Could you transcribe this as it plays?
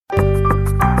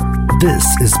This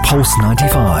is Pulse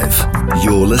 95.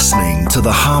 You're listening to the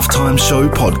Halftime Show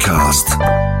podcast.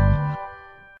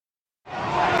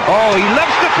 Oh, he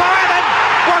loves the fire, then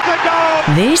what a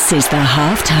goal! This is the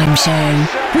Halftime Show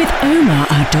with Omar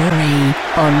Adori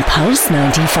on Pulse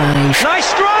 95. Nice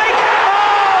strike!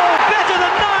 Oh, better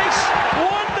than nice!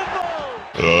 Wonderful!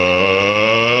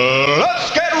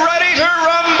 Let's get ready to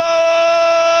rumble!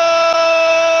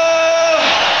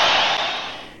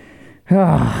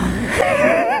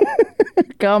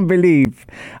 Can't believe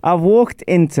I've walked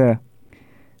into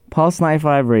Pulse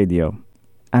 95 Radio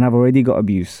and I've already got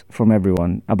abuse from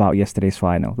everyone about yesterday's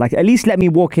final. Like, at least let me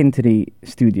walk into the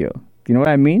studio. Do you know what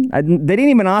I mean? They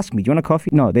didn't even ask me, do you want a coffee?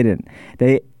 No, they didn't.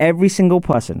 Every single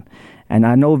person, and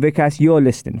I know Vikas, you're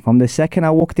listening, from the second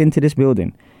I walked into this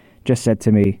building, just said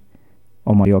to me,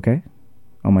 Omar, you okay?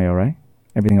 Omar, you alright?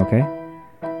 Everything okay?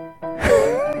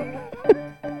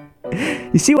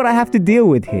 You see what I have to deal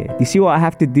with here? You see what I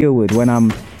have to deal with when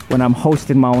I'm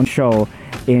hosting my own show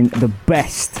in the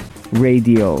best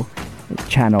radio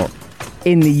channel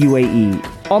in the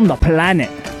UAE, on the planet.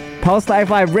 Pulse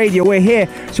 95 Radio, we're here.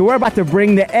 So we're about to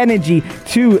bring the energy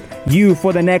to you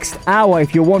for the next hour.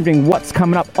 If you're wondering what's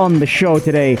coming up on the show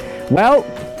today, well,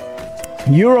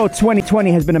 Euro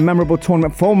 2020 has been a memorable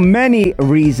tournament for many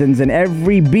reasons, and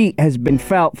every beat has been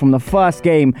felt from the first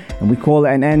game, and we call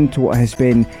it an end to what has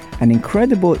been an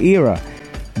incredible era,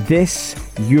 this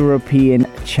European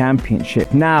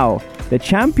Championship. Now, the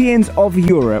champions of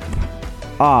Europe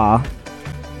are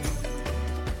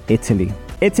Italy.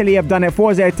 Italy have done it.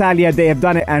 Forza Italia, they have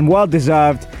done it, and well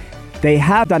deserved. They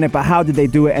have done it, but how did they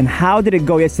do it? And how did it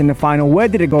go yesterday in the final? Where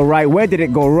did it go right? Where did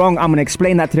it go wrong? I'm going to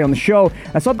explain that today on the show.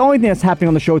 That's not the only thing that's happening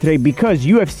on the show today, because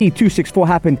UFC 264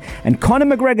 happened and Conor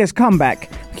McGregor's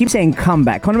comeback. I keep saying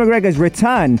comeback. Conor McGregor's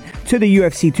return to the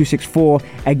UFC 264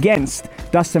 against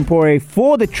Dustin Poirier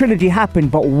for the trilogy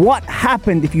happened. But what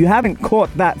happened, if you haven't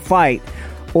caught that fight,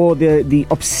 or the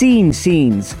obscene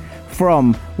scenes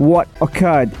from what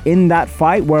occurred in that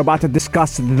fight? We're about to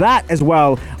discuss that as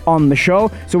well on the show.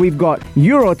 So we've got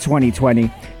Euro 2020,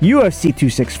 UFC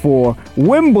 264,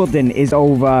 Wimbledon is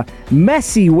over,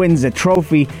 Messi wins a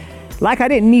trophy. Like, I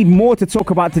didn't need more to talk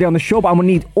about today on the show, but I'm going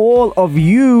to need all of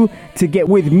you to get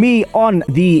with me on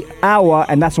the hour,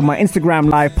 and that's on my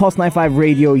Instagram Live, Pulse 95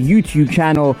 Radio YouTube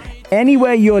channel.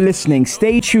 Anywhere you're listening,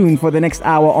 stay tuned for the next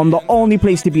hour on the only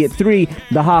place to be at 3,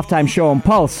 the Halftime Show on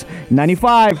Pulse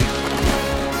 95.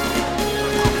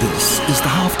 This is the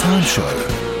Halftime Show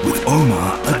with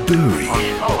Omar Aduri.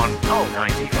 On Pulse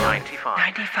 95.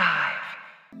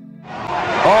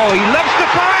 Oh, he loves the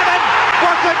fire, then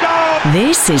what a goal!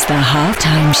 This is the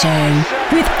Halftime Show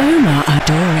with Omar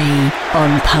Adori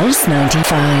on Pulse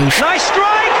 95. Nice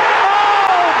strike!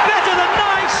 Oh, better than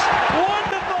nice!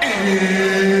 Wonderful!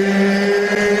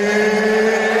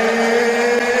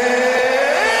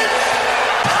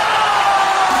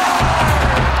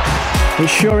 It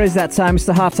sure is that time. It's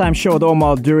the Halftime Show with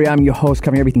Omar Duri. I'm your host,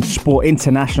 covering everything sport,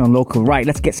 international and local. Right,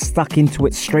 let's get stuck into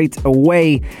it straight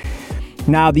away.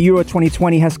 Now, the Euro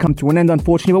 2020 has come to an end,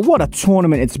 unfortunately, but what a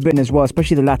tournament it's been as well,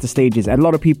 especially the latter stages. A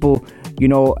lot of people,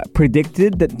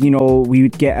 predicted that, we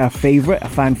would get a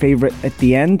fan favorite at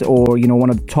the end, or,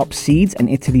 one of the top seeds, and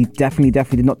Italy definitely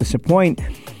did not disappoint.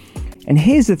 And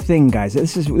here's the thing, guys.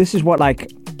 This is what,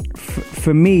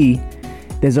 for me,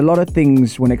 there's a lot of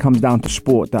things when it comes down to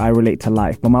sport that I relate to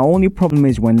life. But my only problem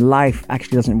is when life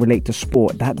actually doesn't relate to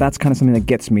sport. That's kind of something that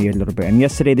gets me a little bit. And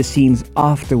yesterday, the scenes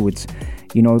afterwards,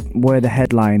 were the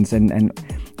headlines and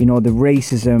the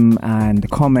racism and the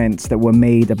comments that were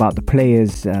made about the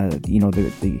players,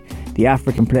 the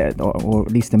African players, or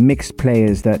at least the mixed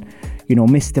players that,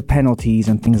 missed the penalties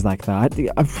and things like that.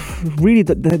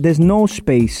 There's no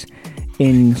space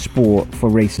in sport for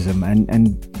racism,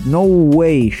 and no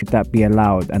way should that be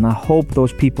allowed. And I hope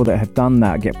those people that have done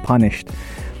that get punished,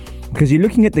 because you're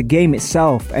looking at the game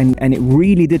itself, and it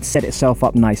really did set itself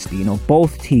up nicely.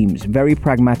 Both teams very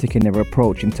pragmatic in their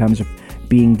approach in terms of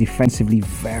being defensively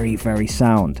very, very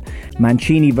sound.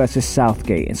 Mancini versus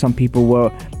Southgate, and some people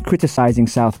were criticizing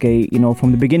Southgate,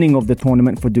 from the beginning of the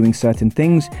tournament for doing certain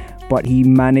things, but he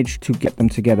managed to get them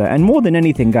together. And more than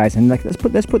anything, guys, and let's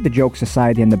put the jokes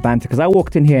aside here and the banter, because I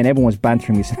walked in here and everyone was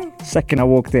bantering me the second I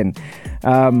walked in.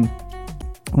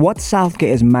 What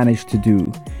Southgate has managed to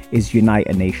do is unite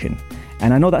a nation.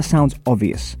 And I know that sounds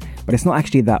obvious, but it's not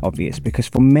actually that obvious, because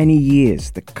for many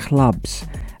years the clubs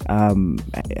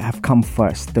have come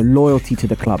first. The loyalty to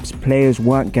the clubs. Players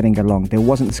weren't getting along. There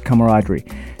wasn't this camaraderie.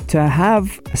 To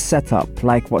have a setup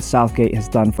like what Southgate has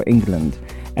done for England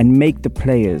and make the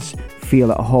players feel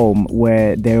at home,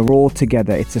 where they're all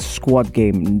together, it's a squad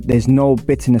game, there's no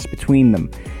bitterness between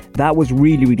them, that was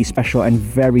really, really special and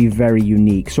very, very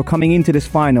unique. So coming into this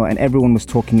final, and everyone was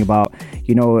talking about,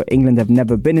 England have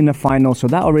never been in a final, so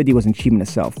that already was an achievement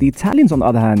itself. The Italians, on the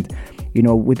other hand,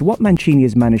 with what Mancini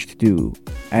has managed to do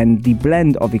and the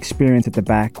blend of experience at the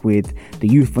back with the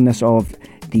youthfulness of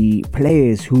the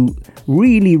players who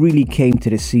really, really came to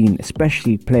the scene,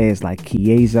 especially players like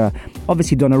Chiesa.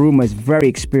 Obviously, Donnarumma is very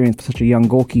experienced for such a young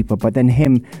goalkeeper, but then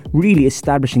him really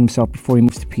establishing himself before he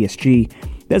moves to PSG.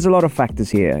 There's a lot of factors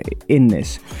here in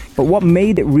this. But what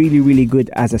made it really, really good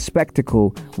as a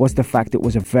spectacle was the fact it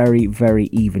was a very, very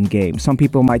even game. Some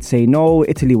people might say, no,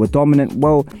 Italy were dominant.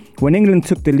 Well, when England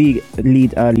took the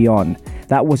lead early on,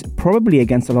 that was probably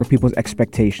against a lot of people's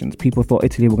expectations. People thought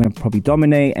Italy were going to probably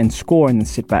dominate and score and then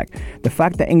sit back. The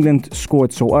fact that England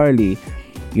scored so early,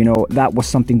 that was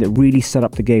something that really set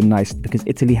up the game nicely, because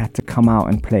Italy had to come out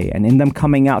and play. And in them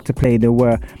coming out to play, there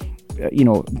were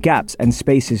gaps and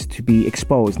spaces to be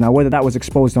exposed. Now, whether that was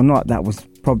exposed or not, that was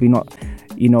probably not,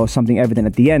 something evident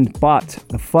at the end. But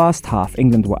the first half,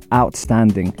 England were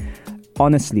outstanding.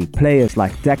 Honestly, players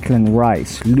like Declan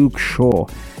Rice, Luke Shaw,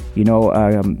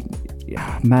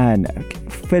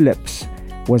 Phillips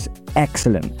was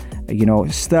excellent.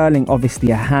 Sterling,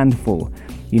 obviously a handful.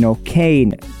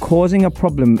 Kane causing a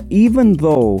problem, even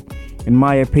though, in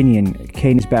my opinion,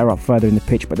 Kane is better up further in the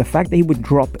pitch. But the fact that he would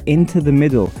drop into the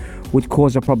middle would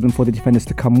cause a problem for the defenders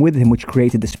to come with him, which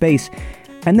created the space.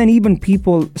 And then even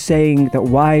people saying that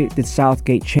why did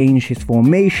Southgate change his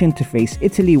formation to face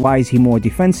Italy? Why is he more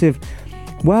defensive?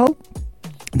 Well,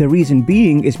 the reason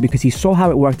being is because he saw how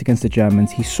it worked against the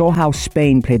Germans. He saw how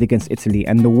Spain played against Italy.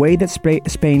 And the way that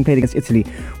Spain played against Italy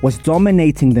was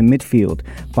dominating the midfield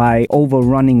by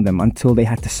overrunning them until they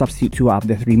had to substitute 2 out of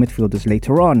their 3 midfielders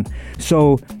later on.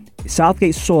 So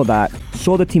Southgate saw that,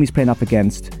 saw the team he's playing up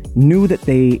against, knew that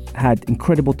they had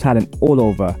incredible talent all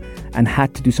over and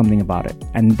had to do something about it.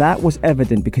 And that was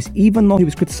evident because even though he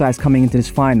was criticised coming into this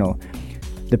final,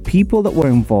 the people that were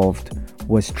involved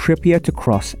was Trippier to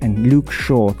cross and Luke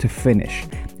Shaw to finish.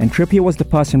 And Trippier was the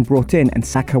person brought in and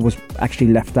Saka was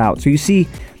actually left out. So you see,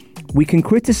 we can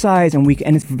criticise and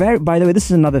it's very, by the way, this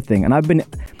is another thing, and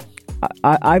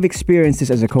I've experienced this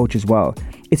as a coach as well.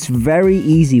 It's very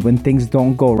easy when things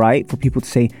don't go right for people to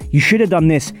say, you should have done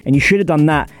this and you should have done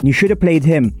that and you should have played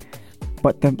him.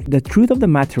 But the truth of the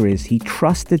matter is he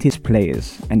trusted his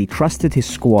players and he trusted his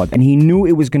squad and he knew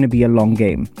it was going to be a long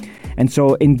game. And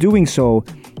so in doing so,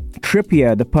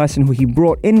 Trippier, the person who he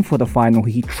brought in for the final, who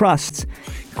he trusts,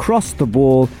 crossed the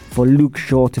ball for Luke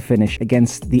Shaw to finish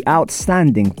against the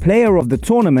outstanding player of the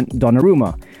tournament,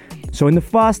 Donnarumma. So in the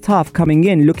first half, coming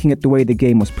in, looking at the way the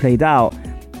game was played out,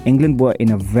 England were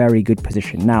in a very good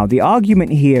position. Now, the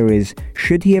argument here is,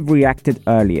 should he have reacted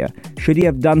earlier? Should he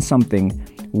have done something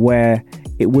where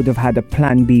it would have had a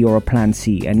plan B or a plan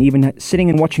C? And even sitting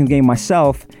and watching the game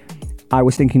myself, I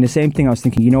was thinking the same thing. I was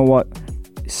thinking, you know what?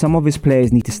 Some of his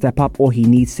players need to step up or he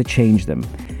needs to change them.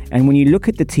 And when you look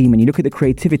at the team and you look at the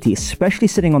creativity, especially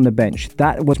sitting on the bench,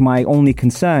 that was my only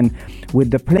concern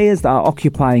with the players that are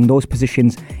occupying those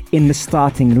positions in the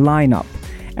starting lineup.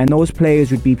 And those players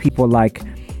would be people like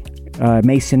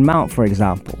Mason Mount, for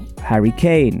example, Harry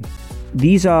Kane.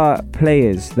 These are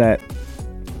players that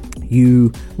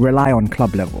you rely on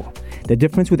club level. The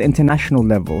difference with international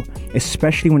level,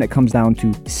 especially when it comes down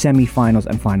to semi-finals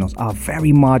and finals, are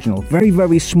very marginal, very,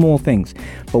 very small things.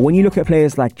 But when you look at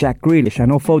players like Jack Grealish, I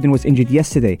know Foden was injured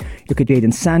yesterday, look at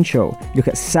Jadon Sancho, look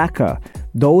at Saka,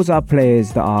 those are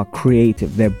players that are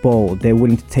creative, they're bold, they're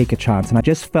willing to take a chance. And I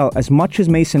just felt, as much as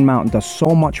Mason Mount does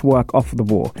so much work off the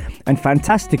ball, and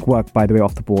fantastic work, by the way,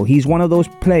 off the ball, he's one of those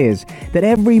players that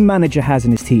every manager has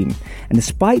in his team. And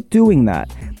despite doing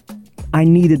that, I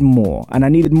needed more, and I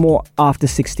needed more after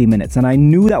 60 minutes, and I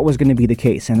knew that was going to be the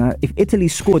case. And if Italy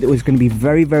scored, it was going to be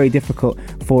very, very difficult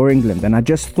for England. And I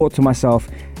just thought to myself,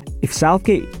 if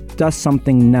Southgate does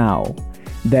something now,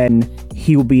 then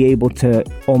he will be able to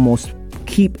almost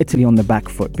keep Italy on the back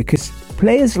foot, because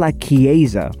players like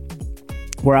Chiesa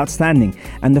were outstanding.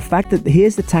 And the fact that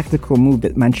here's the tactical move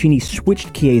that Mancini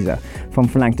switched Chiesa from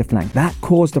flank to flank, that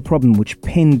caused a problem which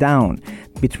pinned down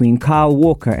between Kyle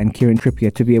Walker and Kieran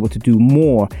Trippier to be able to do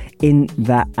more in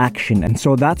that action. And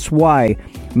so that's why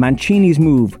Mancini's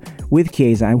move with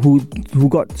Chiesa, who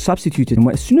got substituted, and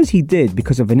as soon as he did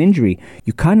because of an injury,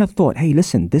 you kind of thought, hey,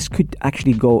 listen, this could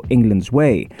actually go England's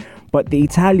way. But the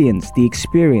Italians, the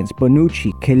experience,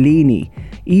 Bonucci, Chiellini,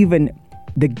 even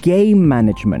the game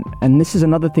management, and this is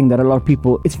another thing that a lot of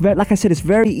people, it's very, like I said, it's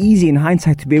very easy in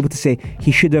hindsight to be able to say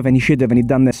he should have and he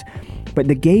done this. But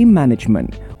the game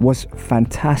management was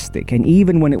fantastic. And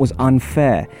even when it was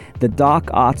unfair, the dark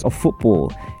arts of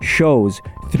football shows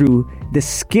through the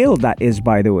skill that is,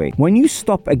 by the way. When you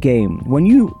stop a game, when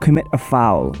you commit a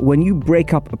foul, when you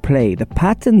break up a play, the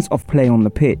patterns of play on the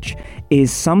pitch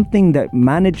is something that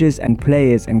managers and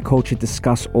players and coaches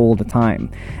discuss all the time.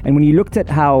 And when you looked at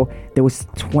how there was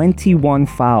 21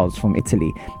 fouls from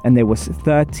Italy and there was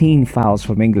 13 fouls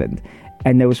from England,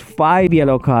 and there was 5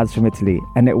 yellow cards from Italy,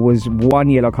 and it was 1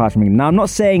 yellow card from England. Now, I'm not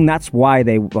saying that's why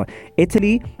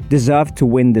Italy deserved to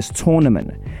win this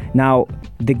tournament. Now,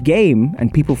 the game,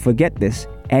 and people forget this,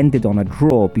 ended on a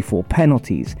draw before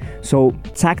penalties. So,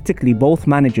 tactically, both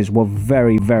managers were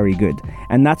very, very good.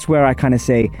 And that's where I kind of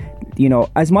say, you know,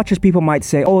 as much as people might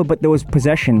say, oh, but there was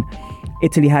possession,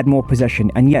 Italy had more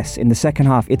possession. And yes, in the second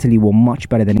half, Italy were much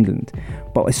better than England.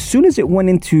 But as soon as it went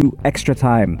into extra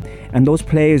time and those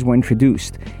players were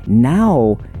introduced,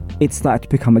 now it started to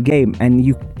become a game. And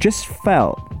you just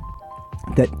felt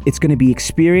that it's going to be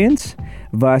experience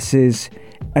versus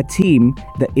a team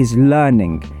that is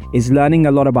learning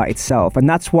a lot about itself. And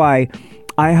that's why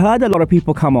I heard a lot of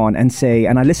people come on and say,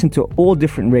 and I listened to all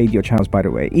different radio channels, by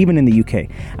the way, even in the UK,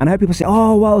 and I heard people say,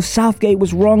 oh, well, Southgate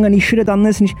was wrong and he should have done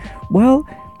this. Well,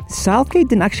 Southgate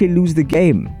didn't actually lose the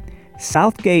game.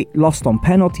 Southgate lost on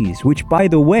penalties, which, by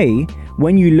the way,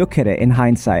 when you look at it in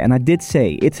hindsight, and I did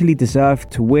say Italy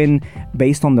deserved to win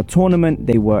based on the tournament,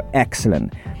 they were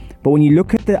excellent. But when you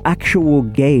look at the actual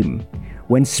game,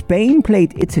 when Spain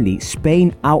played Italy,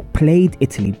 Spain outplayed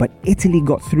Italy, but Italy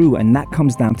got through, and that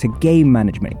comes down to game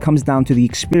management. It comes down to the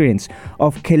experience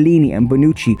of Chiellini and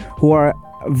Bonucci, who are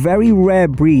a very rare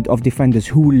breed of defenders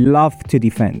who love to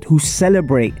defend, who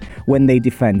celebrate when they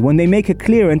defend. When they make a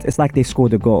clearance, it's like they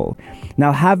scored a goal.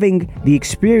 Now, having the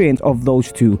experience of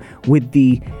those two with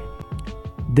the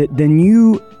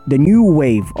new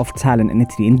wave of talent in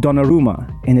Italy, in Donnarumma,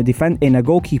 in a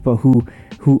goalkeeper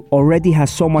who already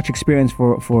has so much experience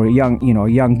for a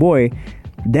young boy,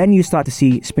 then you start to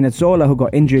see Spinazzola, who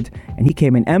got injured, and he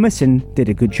came in. Emerson did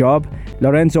a good job.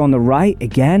 Lorenzo on the right,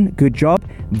 again, good job.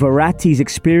 Verratti's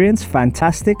experience,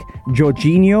 fantastic.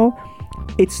 Jorginho.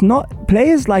 It's not,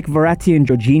 players like Verratti and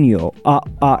Jorginho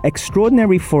are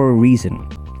extraordinary for a reason.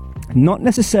 Not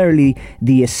necessarily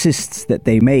the assists that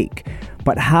they make,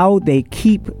 but how they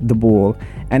keep the ball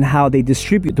and how they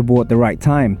distribute the ball at the right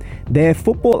time. Their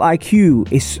football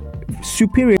IQ is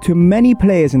superior to many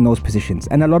players in those positions,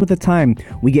 and a lot of the time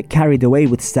we get carried away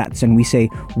with stats and we say,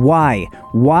 why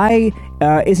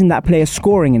isn't that player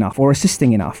scoring enough or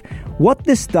assisting enough? What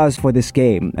this does for this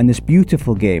game, and this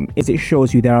beautiful game, is it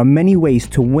shows you there are many ways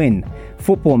to win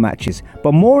football matches,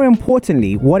 but more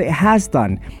importantly, what it has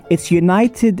done, it's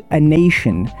united a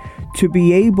nation to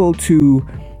be able to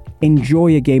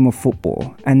enjoy a game of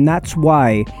football. And that's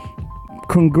why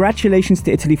congratulations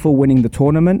to Italy for winning the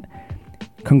tournament.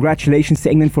 Congratulations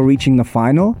to England for reaching the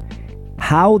final.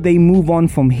 How they move on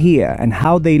from here and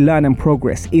how they learn and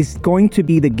progress is going to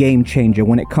be the game changer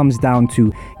when it comes down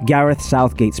to Gareth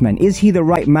Southgate's men. Is he the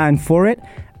right man for it?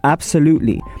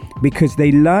 Absolutely. Because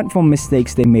they learned from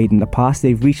mistakes they made in the past.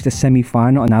 They've reached the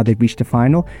semi-final and now they've reached the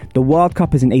final. The World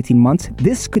Cup is in 18 months.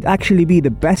 This could actually be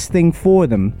the best thing for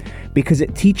them because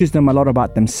it teaches them a lot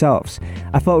about themselves.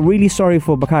 I felt really sorry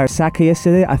for Bukayo Saka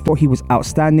yesterday. I thought he was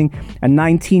outstanding. A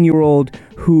 19-year-old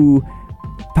who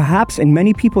perhaps in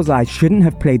many people's eyes shouldn't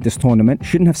have played this tournament,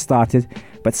 shouldn't have started,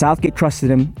 but Southgate trusted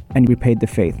him and repaid the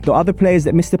faith. The other players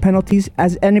that missed the penalties,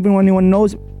 as anyone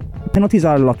knows, penalties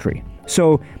are a lottery.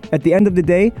 So at the end of the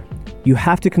day, you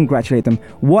have to congratulate them.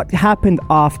 What happened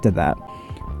after that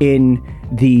in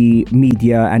the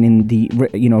media and in the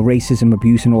racism,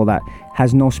 abuse and all that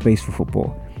has no space for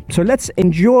football. So let's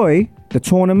enjoy the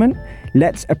tournament.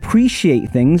 Let's appreciate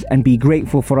things and be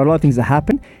grateful for a lot of things that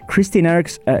happened. Christian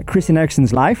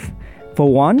Eriksen's life,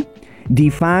 for one. The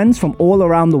fans from all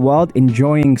around the world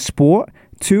enjoying sport,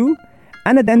 two.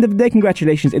 And at the end of the day,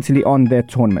 congratulations, Italy, on their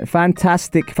tournament.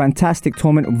 Fantastic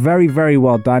tournament. Very, very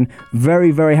well done. Very,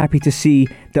 very happy to see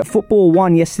that football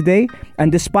won yesterday.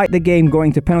 And despite the game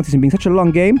going to penalties and being such a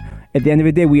long game, at the end of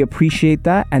the day, we appreciate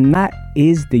that. And that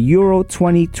is the Euro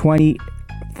 2020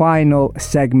 final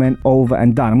segment over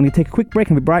and done. I'm going to take a quick break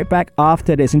and we'll be right back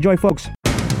after this. Enjoy, folks.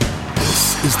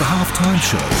 This is the Halftime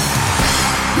Show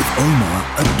with Omar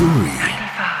Adouri.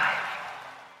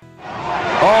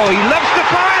 Oh, he loves the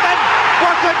fire then.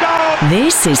 What a goal!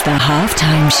 This is the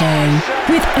Halftime Show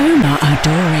with Omar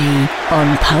Adouri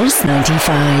on Pulse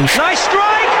 95. Nice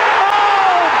strike!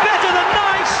 Oh, better than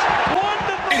nice!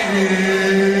 Wonderful!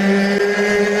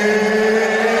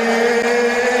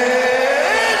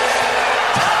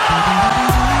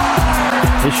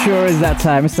 It sure is that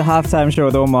time. It's the halftime show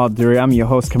with Omar Duri. I'm your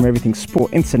host, covering everything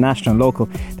sport, international, local.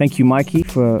 Thank you, Mikey,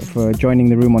 for joining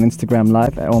the room on Instagram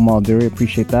Live at Omar Duri.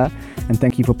 Appreciate that. And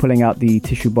thank you for pulling out the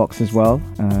tissue box as well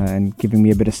and giving me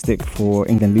a bit of stick for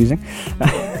England losing.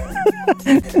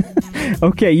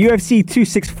 Okay, UFC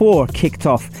 264 kicked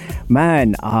off.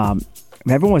 Man,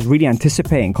 everyone was really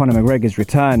anticipating Conor McGregor's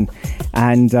return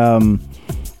and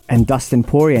Dustin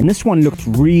Poirier. And this one looked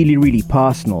really, really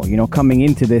personal. You know, coming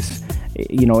into this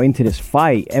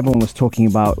fight, everyone was talking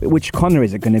about which Conor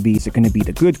is it going to be? Is it going to be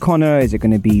the good Conor? Is it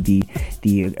going to be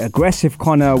the aggressive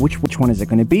Conor? Which one is it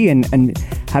going to be? And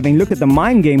having looked at the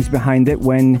mind games behind it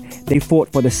when they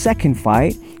fought for the second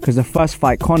fight, because the first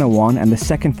fight Conor won and the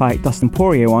second fight Dustin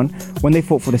Poirier won. When they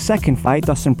fought for the second fight,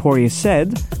 Dustin Poirier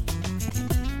said,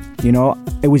 you know,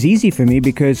 it was easy for me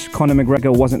because Conor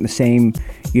McGregor wasn't the same,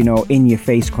 you know,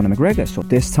 in-your-face Conor McGregor. So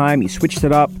this time he switched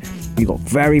it up. He got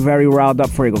very, very riled up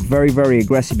for it. He got very, very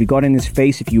aggressive. He got in his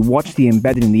face. If you watch the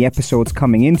embedded in the episodes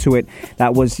coming into it,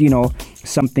 that was, you know,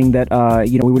 something that,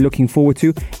 we were looking forward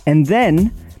to. And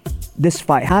then this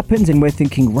fight happens and we're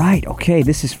thinking, right, okay,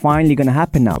 this is finally going to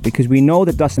happen now, because we know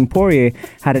that Dustin Poirier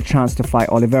had a chance to fight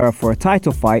Oliveira for a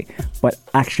title fight, but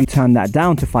actually turned that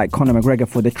down to fight Conor McGregor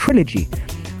for the trilogy.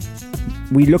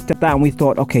 We looked at that and we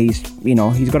thought, okay, he's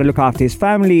got to look after his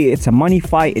family. It's a money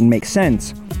fight. It makes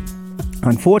sense.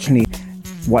 Unfortunately,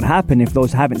 what happened, if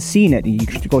those haven't seen it, you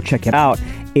should go check it out,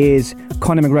 is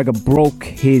Conor McGregor broke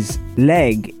his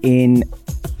leg in,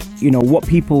 you know, what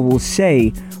people will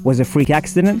say was a freak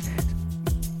accident.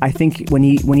 I think when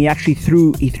he actually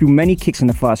threw many kicks in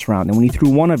the first round, and when he threw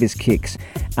one of his kicks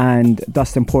and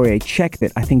Dustin Poirier checked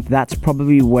it, I think that's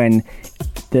probably when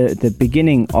the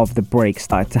beginning of the break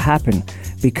started to happen,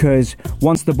 because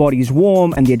once the body's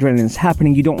warm and the adrenaline's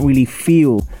happening, you don't really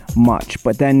feel much.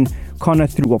 But then Conor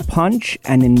threw a punch,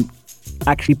 and in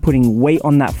actually putting weight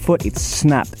on that foot, it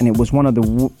snapped, and it was one of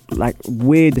the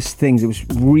weirdest things. It was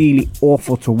really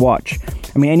awful to watch.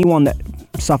 I mean, anyone that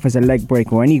suffers a leg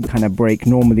break or any kind of break,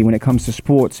 normally when it comes to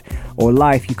sports or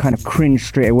life, you kind of cringe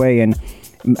straight away. And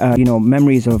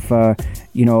memories of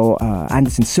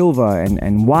Anderson Silva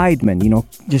and Weidman,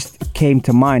 just came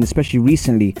to mind, especially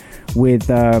recently with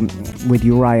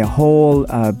Uriah Hall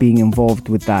being involved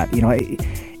with that.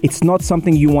 It's not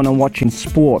something you want to watch in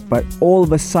sport, but all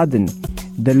of a sudden,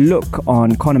 the look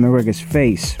on Conor McGregor's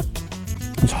face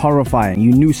was horrifying.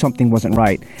 You knew something wasn't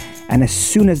right. And as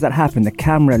soon as that happened, the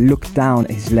camera looked down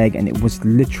at his leg and it was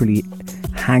literally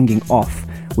hanging off,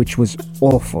 which was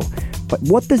awful. But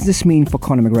what does this mean for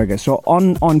Conor McGregor? So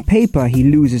on paper, he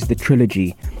loses the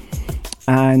trilogy.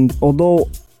 And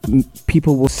although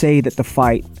people will say that the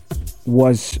fight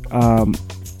was on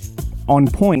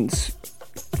points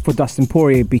for Dustin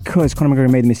Poirier because Conor McGregor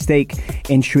made a mistake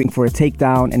in shooting for a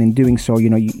takedown, and in doing so,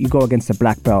 you go against a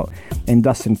black belt, and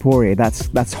Dustin Poirier,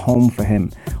 that's home for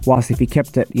him. Whilst if he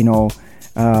kept it,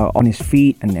 on his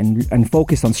feet and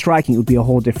focused on striking, it would be a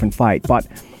whole different fight. But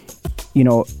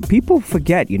people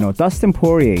forget, Dustin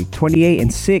Poirier,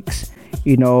 28-6,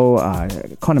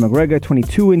 Conor McGregor,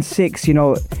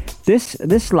 22-6.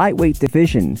 This lightweight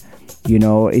division,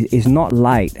 is not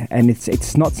light, and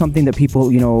it's not something that people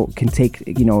can take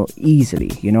easily,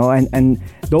 and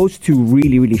those two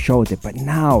really, really showed it. But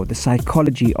now the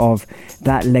psychology of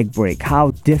that leg break,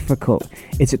 how difficult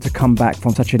is it to come back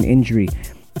from such an injury?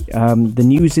 The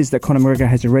news is that Conor McGregor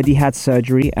has already had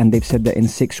surgery, and they've said that in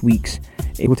 6 weeks,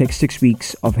 it will take 6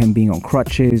 weeks of him being on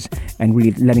crutches and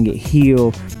really letting it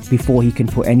heal before he can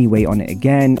put any weight on it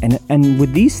again. And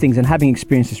with these things, and having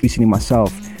experienced this recently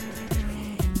myself,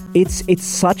 it's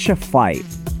such a fight,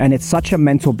 and it's such a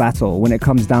mental battle when it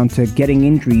comes down to getting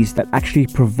injuries that actually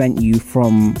prevent you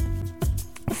from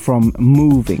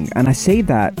moving. And I say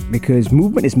that because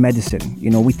movement is medicine.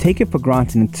 We take it for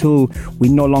granted until we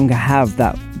no longer have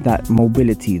that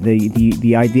mobility,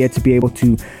 the idea to be able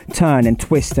to turn and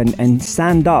twist and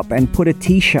stand up and put a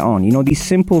t-shirt on. These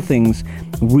simple things,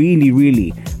 really,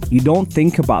 really, you don't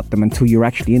think about them until you're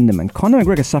actually in them. And Conor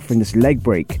McGregor suffering this leg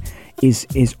break is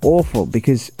awful,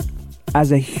 because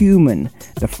as a human,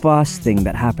 the first thing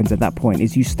that happens at that point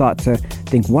is you start to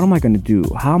think, what am I going to do?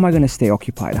 How am I going to stay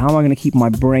occupied? How am I going to keep my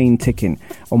brain ticking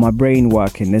or my brain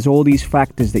working? There's all these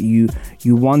factors that you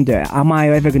wonder, am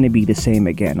I ever going to be the same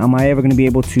again? Am I ever going to be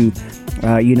able to,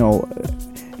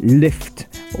 lift,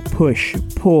 or push,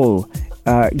 pull,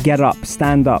 get up,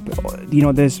 stand up?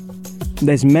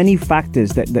 There's many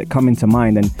factors that come into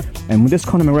mind. And with this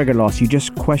Conor McGregor loss, you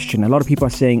just question. A lot of people are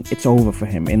saying it's over for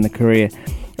him in the career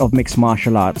of mixed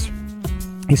martial arts.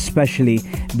 especially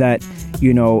that,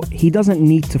 he doesn't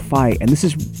need to fight. And this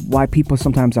is why people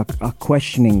sometimes are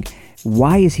questioning,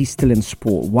 why is he still in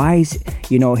sport? Why is,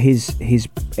 his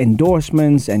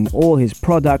endorsements and all his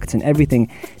products and everything,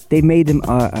 they made him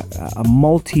a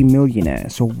multi-millionaire.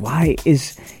 So why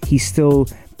is he still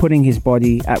putting his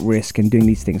body at risk and doing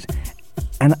these things?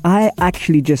 And I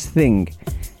actually think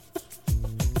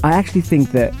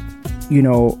that,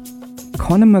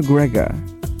 Conor McGregor,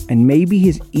 and maybe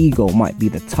his ego might be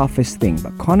the toughest thing,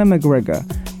 but Conor McGregor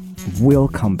will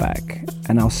come back.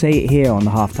 And I'll say it here on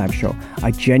the Halftime Show.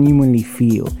 I genuinely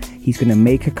feel he's going to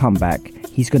make a comeback.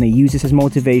 He's going to use this as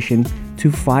motivation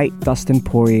to fight Dustin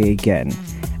Poirier again.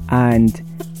 And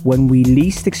when we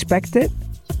least expect it,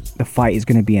 the fight is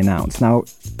going to be announced. Now,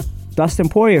 Dustin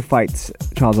Poirier fights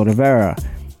Charles Oliveira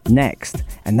next,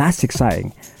 and that's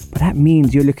exciting. But that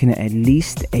means you're looking at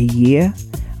least a year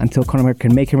until Conor McGregor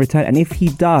can make a return. And if he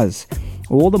does,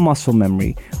 all the muscle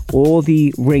memory, all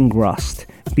the ring rust,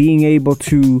 being able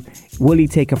to, will he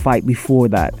take a fight before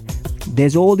that?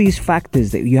 There's all these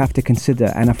factors that you have to consider,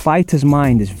 and a fighter's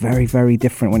mind is very, very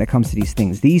different when it comes to these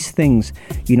things. These things,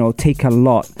 take a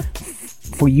lot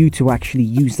for you to actually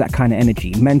use that kind of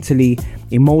energy, mentally,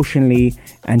 emotionally,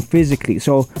 and physically.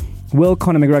 So, will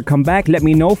Conor McGregor come back? Let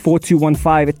me know,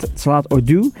 4215 Salat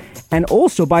Urdu. And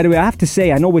also, by the way, I have to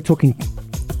say, I know we're talking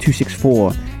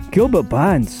 264. Gilbert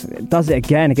Burns does it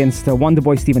again against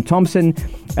Wonderboy Stephen Thompson.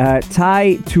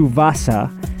 Tai Tuivasa.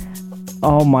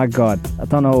 Oh my God. I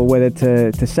don't know whether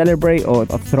to celebrate or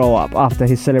throw up after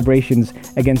his celebrations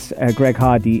against Greg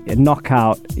Hardy. A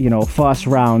knockout, first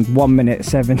round, 1 minute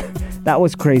 7. That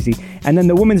was crazy. And then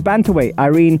the women's bantamweight,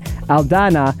 Irene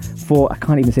Aldana for, I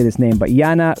can't even say this name, but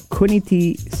Yana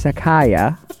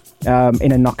Kunitskaya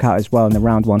in a knockout as well in the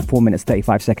round 1, 4 minutes,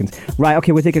 35 seconds. Right,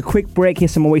 okay, we'll take a quick break.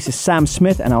 Here's some Oasis Sam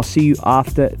Smith, and I'll see you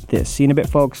after this. See you in a bit,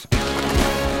 folks.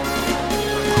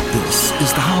 This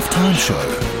is the Halftime Show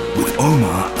with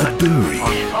Omar Adouri.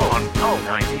 On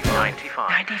 95.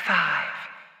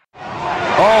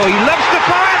 Oh, he loves the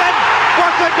fire, then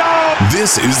what a goal!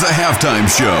 This is the Halftime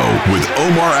Show with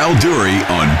Omar Al-Duri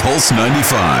on Pulse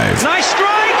 95. Nice strike!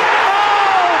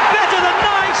 Oh, better than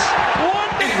nice!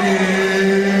 Wonderful!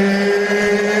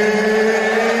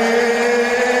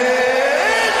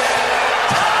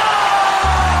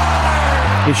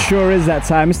 It sure is that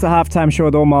time. It's the Halftime Show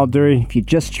with Omar Al-Duri. If you're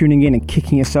just tuning in and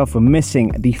kicking yourself for missing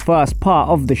the first part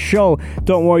of the show,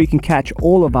 don't worry, you can catch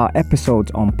all of our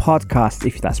episodes on podcast.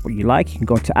 If that's what you like, you can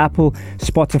go to Apple,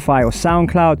 Spotify, or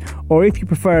SoundCloud. Or if you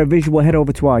prefer a visual, head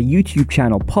over to our YouTube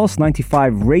channel, Pulse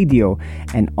 95 Radio.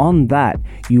 And on that,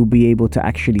 you'll be able to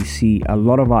actually see a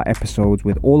lot of our episodes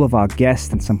with all of our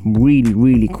guests and some really,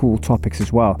 really cool topics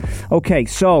as well. Okay,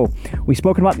 so we've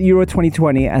spoken about the Euro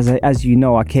 2020. As you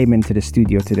know, I came into the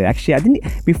studio today. Actually,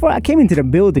 before I came into the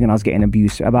building and I was getting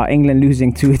abused about England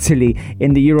losing to Italy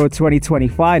in the Euro 2020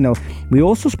 final. We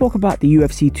also spoke about the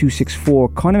UFC 264.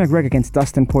 Conor McGregor against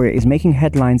Dustin Poirier is making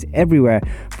headlines everywhere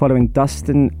following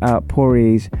Dustin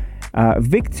Poirier's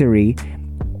victory,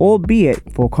 albeit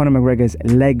for Conor McGregor's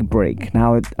leg break.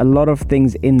 Now, a lot of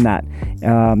things in that,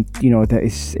 that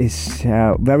is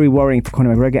very worrying for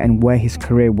Conor McGregor and where his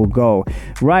career will go.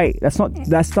 Right, that's not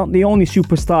the only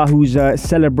superstar who's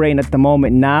celebrating at the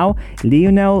moment now.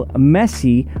 Lionel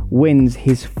Messi wins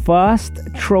his first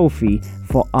trophy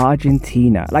for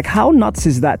Argentina. Like, how nuts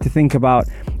is that to think about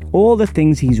all the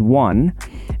things he's won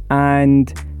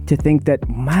and to think that,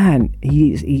 man,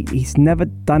 he's never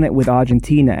done it with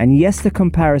Argentina. And yes, the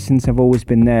comparisons have always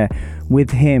been there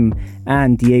with him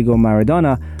and Diego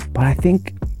Maradona, but I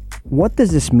think, what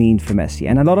does this mean for Messi?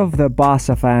 And a lot of the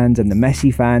Barca fans and the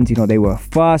Messi fans, they were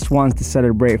first ones to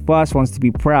celebrate, first ones to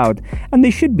be proud, and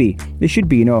they should be.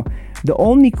 The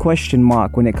only question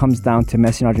mark when it comes down to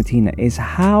Messi in Argentina is,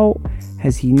 how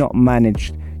has he not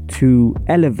managed to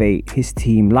elevate his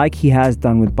team like he has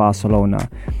done with Barcelona?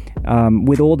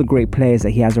 With all the great players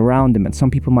that he has around him. And some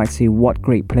people might say, what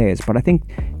great players? But I think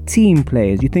team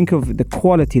players, you think of the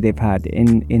quality they've had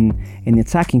in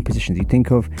attacking positions. You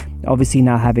think of, obviously,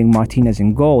 now having Martinez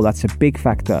in goal. That's a big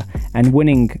factor. And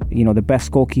winning, the best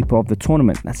goalkeeper of the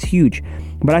tournament. That's huge.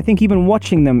 But I think even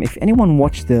watching them, if anyone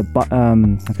watched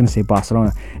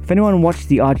Barcelona, if anyone watched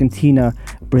the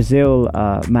Argentina-Brazil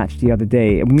match the other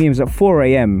day, it was at 4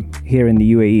 a.m. here in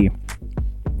the UAE.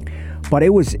 But it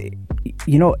was,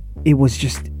 it was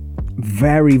just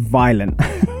very violent.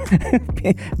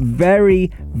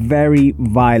 Very, very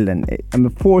violent.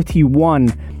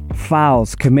 41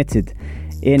 fouls committed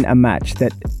in a match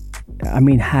that,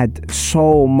 had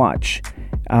so much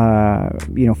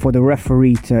for the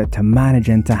referee to manage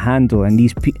and to handle, and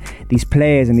these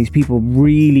players and these people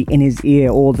really in his ear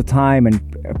all the time, and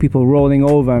people rolling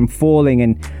over and falling.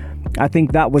 And I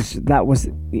think there was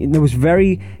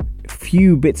very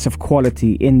few bits of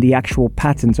quality in the actual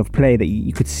patterns of play that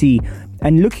you could see.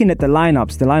 And looking at the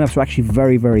lineups were actually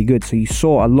very, very good. So you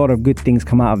saw a lot of good things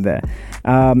come out of there,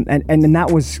 and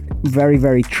that was very,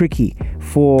 very tricky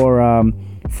for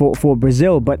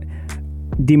Brazil. But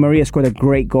Di Maria scored a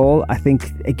great goal. I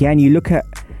think again, you look at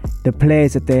the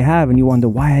players that they have, and you wonder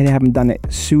why they haven't done it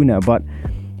sooner. But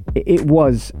it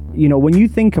was, when you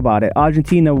think about it,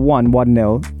 Argentina won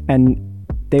 1-0, and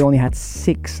they only had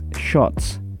 6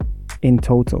 shots in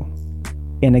total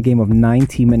in a game of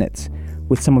 90 minutes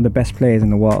with some of the best players in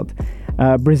the world.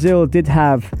 Brazil did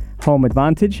have home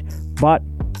advantage, but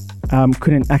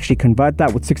couldn't actually convert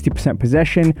that with 60%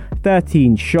 possession,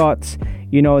 13 shots.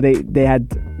 They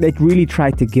really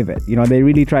tried to give it. They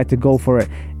really tried to go for it.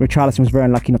 Richarlison was very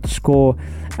unlucky not to score.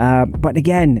 But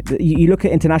again, you look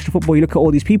at international football, you look at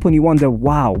all these people, and you wonder,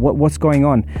 wow, what's going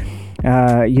on?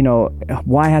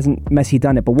 Why hasn't Messi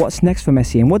done it? But what's next for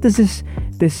Messi? And what does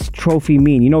this trophy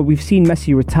mean? We've seen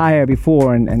Messi retire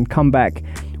before and come back.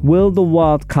 Will the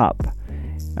World Cup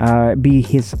be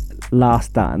his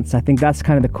last dance? I think that's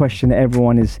kind of the question that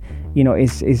everyone is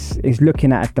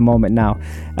looking at the moment now.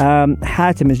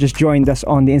 Hatem has just joined us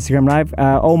on the Instagram Live.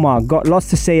 Omar, got lots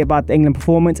to say about the England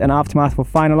performance and aftermath for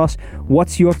final loss.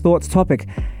 What's your thoughts topic?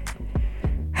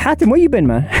 Hatem, where you been,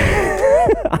 man?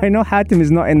 I know Hatem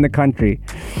is not in the country.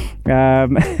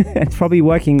 It's probably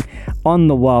working on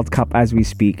the World Cup as we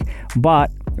speak.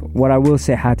 But what I will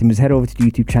say, Hatem, is head over to the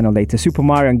YouTube channel later. Super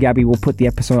Mario and Gabby will put the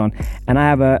episode on, and I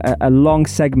have a long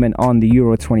segment on the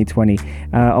Euro 2020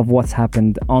 of what's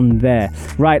happened on there.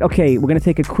 Right, okay, we're going to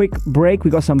take a quick break.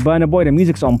 We got some Burna Boy. The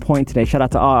music's on point today. Shout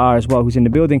out to RR as well, who's in the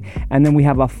building. And then we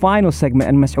have our final segment,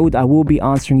 and Masoud, I will be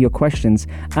answering your questions,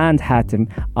 and Hatem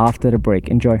after the break.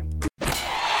 Enjoy.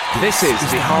 This is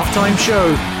the Halftime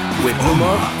Show with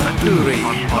Omar Adouri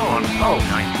on Pulse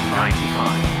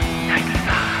 95.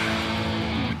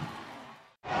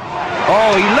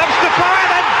 Oh, he loves to fire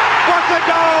then! What a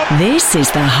goal! This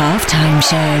is the Halftime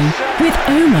Show with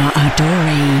Omar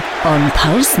Adouri on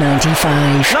Pulse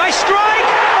 95. Nice strike!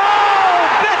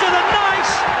 Oh, better than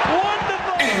nice!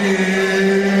 Wonderful!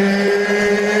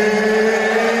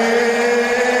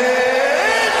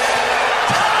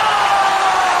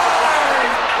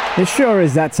 It sure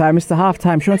is that time. It's the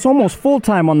Halftime Show. It's almost full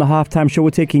time on the Halftime Show.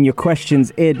 We're taking your questions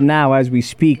in now as we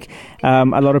speak. A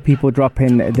lot of people drop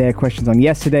in their questions on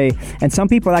yesterday, and some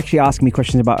people actually ask me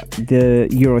questions about the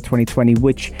Euro 2020,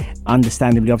 which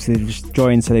understandably, obviously, they just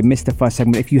joined, so they missed the first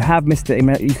segment. If you have missed it,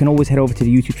 you can always head over to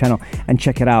the YouTube channel and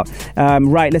check it out.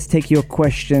 Right, let's take your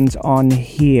questions on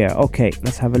here. Okay,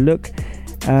 let's have a look.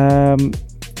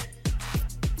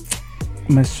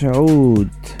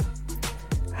 Masoud,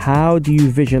 how do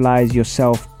you visualize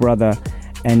yourself, brother?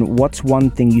 And what's one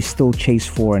thing you still chase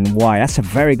for and why? That's a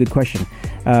very good question,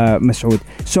 Masoud.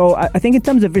 So I think in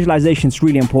terms of visualization, it's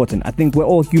really important. I think we're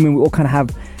all human. We all kind of have,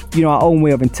 our own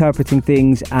way of interpreting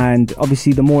things. And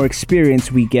obviously, the more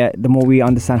experience we get, the more we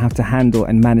understand how to handle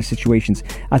and manage situations.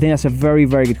 I think that's a very,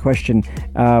 very good question.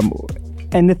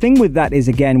 And the thing with that is,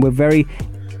 again, we're very,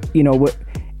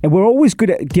 we're always good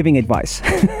at giving advice.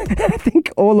 I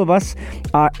think all of us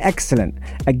are excellent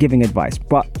at giving advice,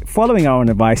 but following our own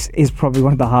advice is probably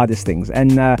one of the hardest things.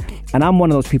 And I'm one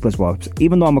of those people as well.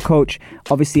 Even though I'm a coach,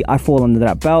 obviously I fall under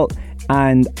that belt,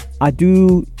 and I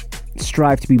do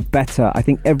strive to be better. I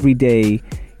think every day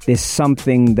there's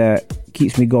something that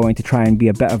keeps me going to try and be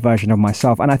a better version of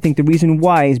myself. And I think the reason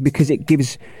why is because it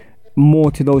gives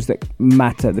more to those that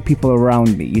matter, the people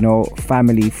around me,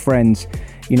 family, friends,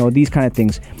 these kind of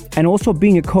things. And also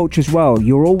being a coach as well,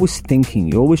 you're always thinking,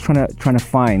 you're always trying to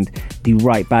find the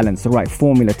right balance, the right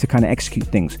formula to kind of execute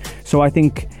things. So I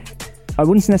think I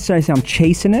wouldn't necessarily say I'm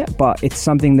chasing it, but it's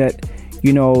something that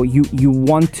you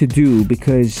want to do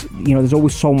because there's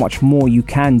always so much more you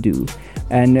can do,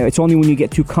 and it's only when you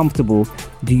get too comfortable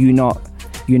do you not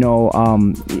you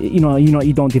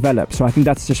don't develop. So I think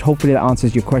that's just, hopefully that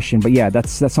answers your question. But yeah,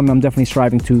 that's something I'm definitely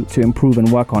striving to improve and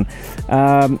work on.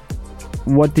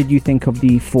 What did you think of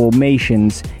the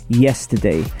formations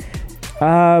yesterday?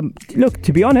 Look,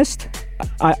 to be honest,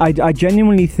 I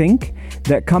genuinely think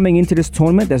that coming into this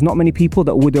tournament, there's not many people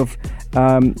that would have,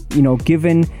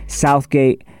 given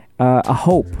Southgate a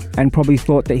hope and probably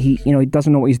thought that he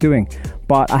doesn't know what he's doing.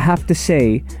 But I have to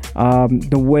say,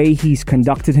 the way he's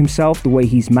conducted himself, the way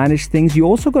he's managed things, you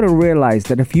also got to realize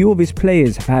that a few of his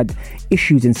players have had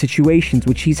issues and situations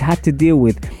which he's had to deal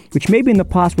with, which maybe in the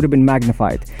past would have been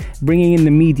magnified. Bringing in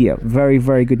the media, very,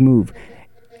 very good move.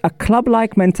 A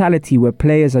club-like mentality where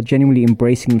players are genuinely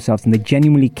embracing themselves and they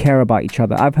genuinely care about each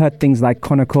other. I've heard things like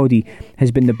Conor Cody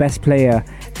has been the best player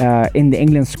in the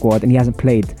England squad and he hasn't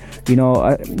played.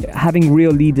 Having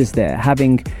real leaders there,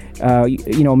 having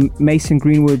Mason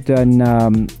Greenwood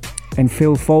and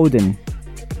Phil Foden,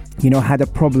 had a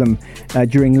problem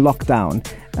during lockdown.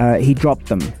 He dropped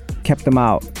them, kept them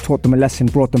out, taught them a lesson,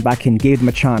 brought them back in, gave them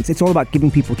a chance. It's all about giving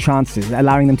people chances,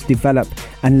 allowing them to develop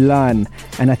and learn.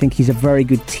 And I think he's a very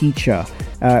good teacher.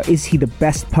 Is he the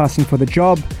best person for the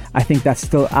job? I think that's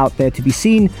still out there to be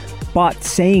seen. But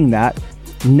saying that,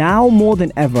 now more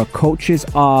than ever, coaches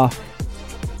are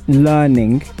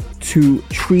learning to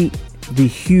treat the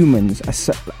humans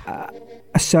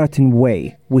a certain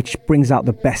way, which brings out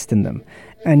the best in them.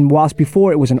 And whilst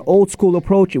before it was an old school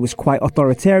approach, it was quite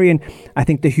authoritarian, I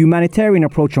think the humanitarian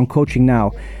approach on coaching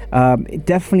now, it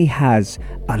definitely has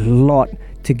a lot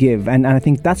to give. And I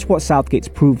think that's what Southgate's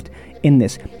proved in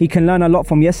this. He can learn a lot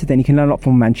from yesterday and he can learn a lot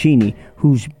from Mancini,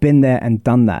 who's been there and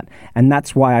done that. And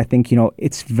that's why I think,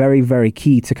 it's very, very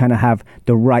key to kind of have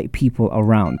the right people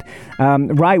around.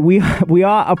 We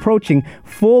are approaching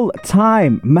full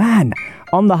time, man,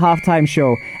 on the halftime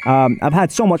show. I've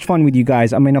had so much fun with you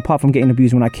guys. I mean, apart from getting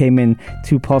abused when I came in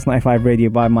to Pulse 95 Radio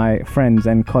by my friends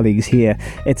and colleagues here,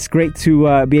 it's great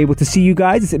to be able to see you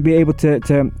guys, be able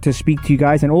to speak to you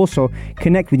guys and also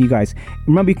connect with you guys.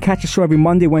 Remember, you can catch the show every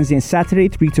Monday, Wednesday and Saturday,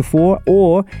 3 to 4.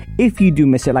 Or if you do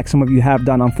miss it, like some of you have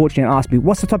done, unfortunately, and asked me,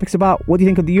 what's the topics about? What do you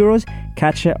think of the Euros?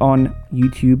 Catch it on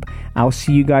YouTube. I'll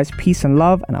see you guys. Peace and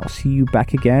love. And I'll see you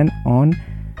back again on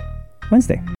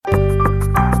Wednesday.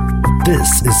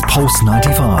 This is Pulse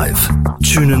 95.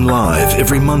 Tune in live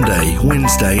every Monday,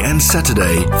 Wednesday and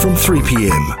Saturday from 3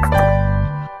 p.m.